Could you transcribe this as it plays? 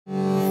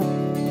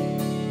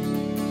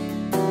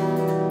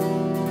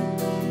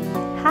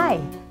Hi,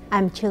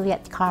 I'm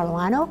Juliet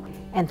Cartolano,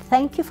 and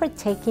thank you for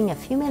taking a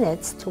few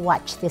minutes to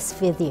watch this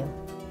video.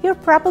 You're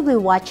probably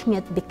watching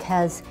it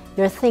because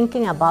you're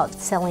thinking about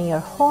selling your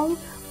home,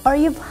 or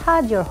you've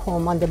had your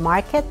home on the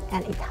market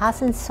and it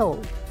hasn't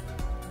sold.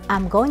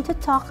 I'm going to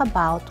talk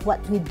about what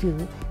we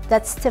do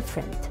that's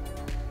different,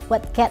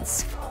 what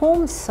gets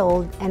homes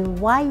sold, and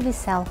why we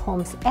sell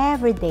homes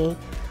every day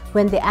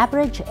when the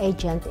average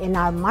agent in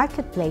our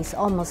marketplace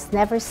almost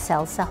never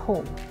sells a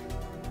home.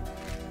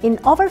 In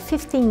over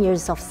 15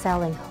 years of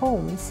selling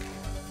homes,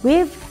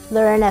 we've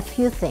learned a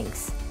few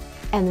things.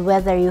 And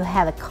whether you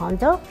have a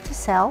condo to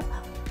sell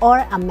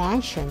or a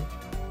mansion,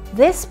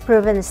 these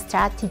proven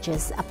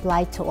strategies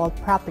apply to all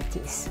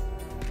properties.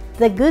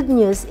 The good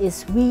news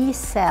is we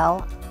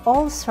sell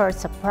all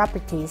sorts of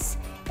properties,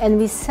 and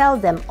we sell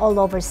them all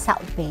over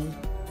South Bay.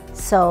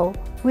 So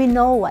we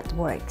know what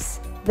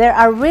works. There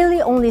are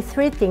really only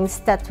 3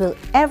 things that will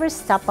ever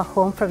stop a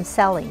home from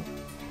selling.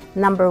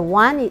 Number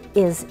 1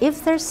 is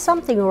if there's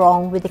something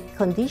wrong with the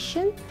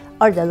condition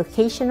or the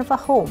location of a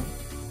home.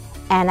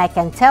 And I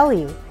can tell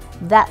you,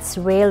 that's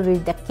rarely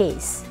the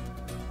case.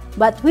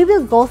 But we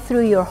will go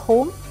through your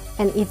home,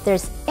 and if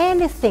there's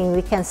anything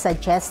we can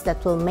suggest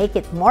that will make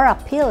it more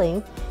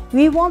appealing,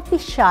 we won't be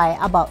shy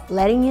about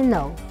letting you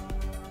know.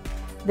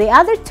 The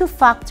other 2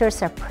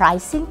 factors are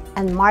pricing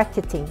and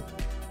marketing.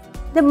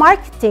 The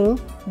marketing,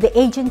 the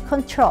agent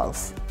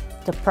controls.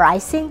 The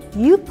pricing,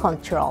 you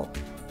control.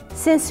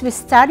 Since we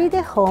study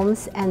the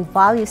homes and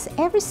values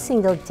every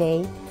single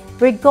day,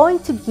 we're going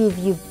to give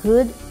you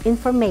good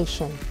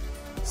information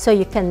so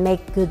you can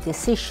make good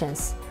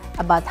decisions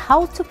about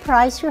how to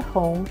price your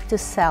home to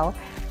sell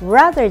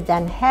rather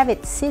than have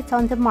it sit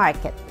on the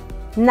market.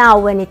 Now,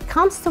 when it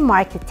comes to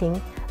marketing,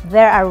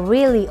 there are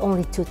really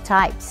only 2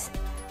 types.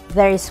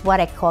 There is what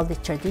I call the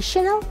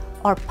traditional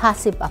or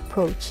passive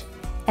approach,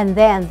 and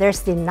then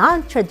there's the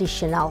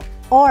non-traditional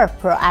or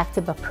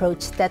proactive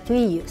approach that we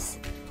use.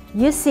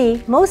 You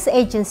see, most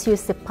agents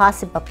use the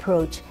passive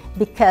approach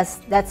because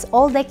that's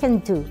all they can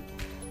do.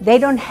 They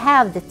don't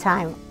have the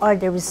time or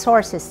the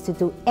resources to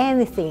do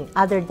anything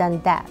other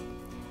than that.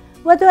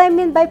 What do I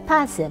mean by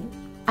passive?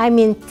 I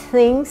mean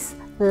things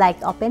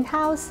like open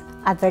house,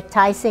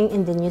 advertising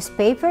in the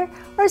newspaper,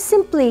 or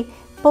simply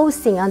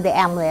posting on the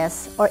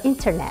MLS or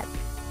internet,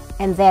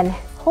 and then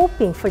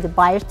hoping for the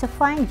buyer to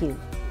find you.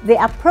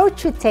 The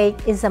approach we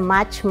take is a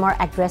much more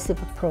aggressive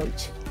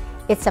approach.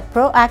 It's a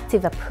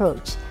proactive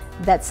approach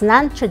that's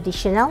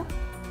non-traditional.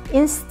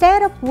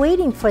 Instead of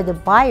waiting for the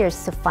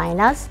buyers to find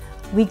us,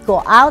 we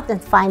go out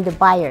and find the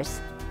buyers.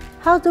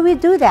 How do we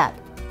do that?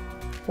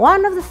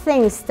 One of the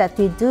things that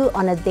we do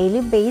on a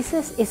daily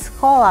basis is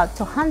call out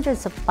to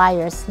hundreds of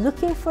buyers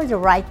looking for the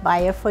right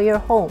buyer for your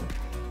home.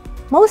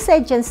 Most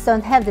agents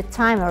don't have the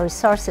time or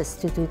resources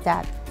to do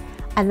that.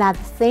 Another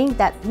thing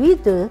that we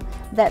do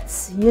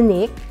that's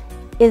unique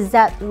is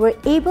that we're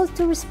able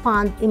to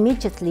respond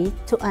immediately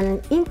to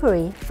an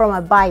inquiry from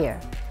a buyer,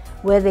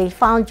 whether they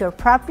found your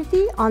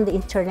property on the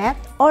internet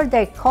or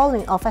they're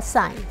calling off a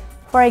sign.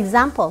 For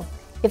example,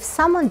 if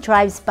someone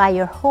drives by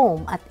your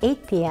home at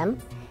 8 p.m.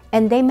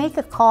 and they make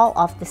a call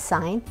off the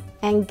sign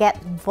and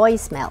get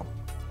voicemail,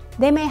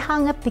 they may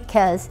hang up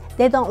because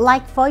they don't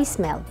like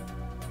voicemail.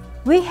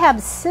 We have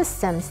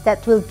systems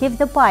that will give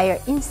the buyer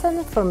instant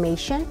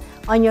information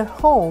on your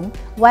home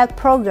while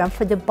programmed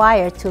for the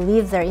buyer to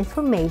leave their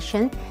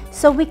information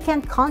so we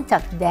can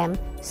contact them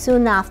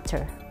soon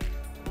after.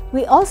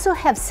 We also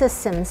have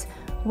systems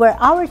where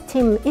our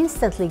team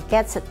instantly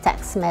gets a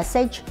text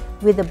message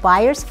with the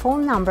buyer's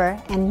phone number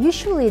and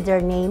usually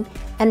their name,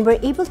 and we're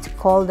able to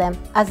call them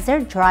as they're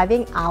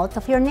driving out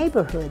of your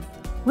neighborhood.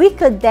 We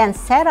could then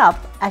set up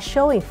a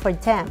showing for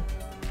them,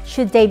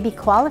 should they be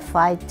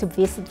qualified to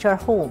visit your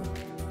home.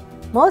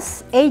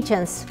 Most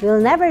agents will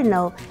never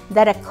know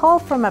that a call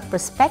from a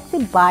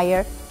prospective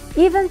buyer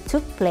even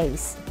took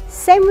place.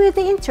 Same with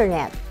the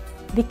internet,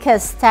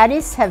 because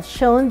studies have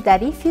shown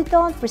that if you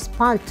don't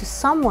respond to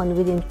someone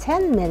within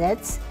 10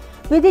 minutes,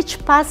 with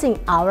each passing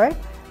hour,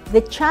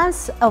 the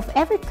chance of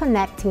ever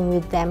connecting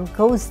with them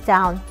goes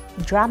down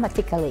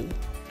dramatically.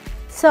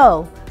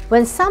 So,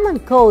 when someone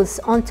goes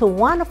onto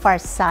one of our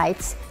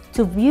sites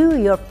to view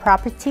your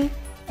property,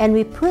 and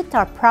we put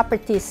our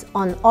properties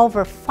on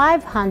over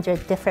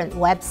 500 different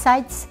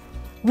websites,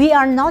 we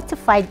are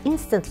notified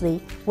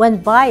instantly when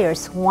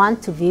buyers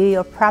want to view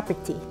your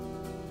property.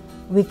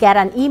 We get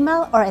an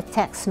email or a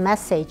text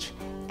message,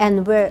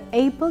 and we're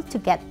able to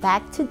get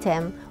back to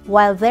them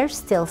while they're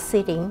still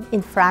sitting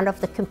in front of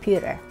the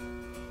computer.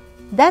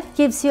 That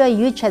gives you a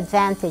huge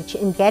advantage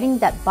in getting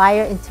that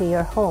buyer into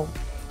your home,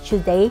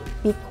 should they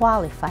be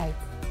qualified.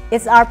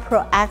 It's our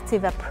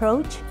proactive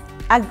approach,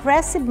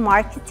 aggressive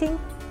marketing,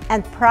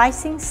 and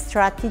pricing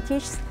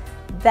strategies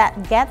that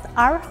get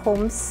our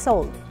homes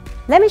sold.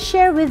 Let me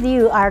share with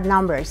you our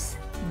numbers.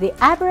 The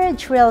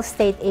average real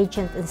estate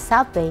agent in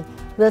South Bay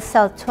will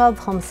sell 12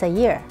 homes a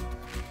year.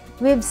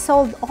 We've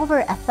sold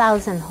over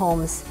 1,000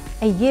 homes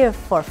a year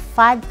for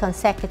 5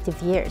 consecutive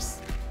years.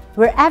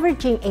 We're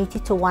averaging 80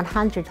 to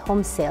 100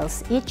 home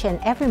sales each and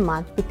every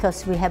month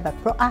because we have a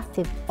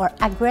proactive or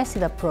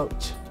aggressive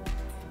approach.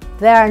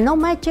 There are no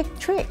magic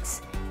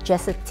tricks,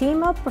 just a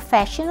team of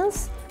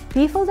professionals,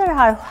 people that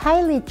are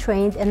highly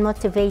trained and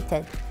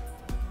motivated.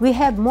 We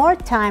have more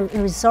time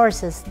and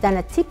resources than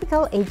a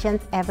typical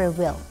agent ever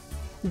will.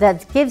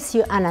 That gives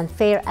you an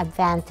unfair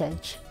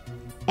advantage.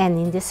 And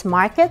in this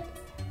market,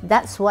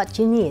 that's what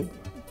you need.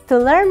 To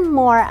learn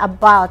more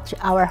about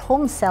our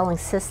home selling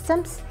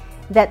systems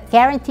that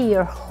guarantee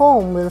your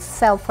home will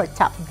sell for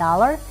top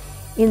dollar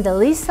in the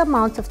least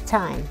amount of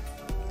time,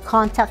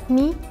 contact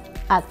me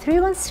at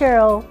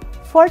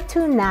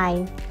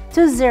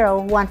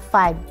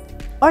 310-429-2015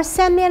 or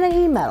send me an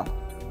email.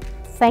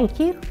 Thank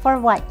you for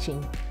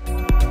watching.